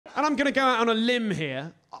And I'm going to go out on a limb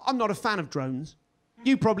here. I'm not a fan of drones.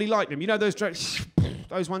 You probably like them. You know those drones,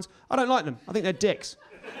 those ones? I don't like them. I think they're dicks.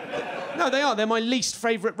 No, they are. They're my least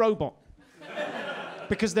favourite robot.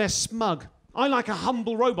 Because they're smug. I like a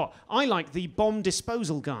humble robot. I like the bomb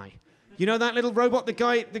disposal guy. You know that little robot? The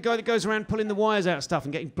guy that goes around pulling the wires out of stuff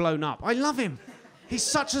and getting blown up. I love him. He's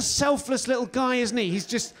such a selfless little guy, isn't he? He's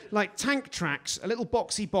just like tank tracks, a little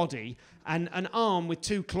boxy body, and an arm with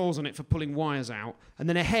 2 claws on it for pulling wires out, and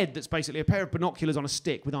then a head that's basically a pair of binoculars on a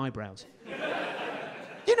stick with eyebrows.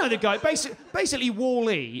 You know the guy, basically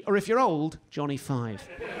Wall-E, or if you're old, Johnny Five.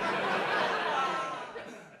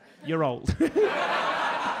 You're old.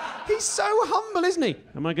 He's so humble, isn't he?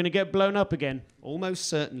 Am I going to get blown up again? Almost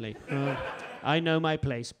certainly. I know my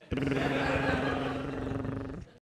place.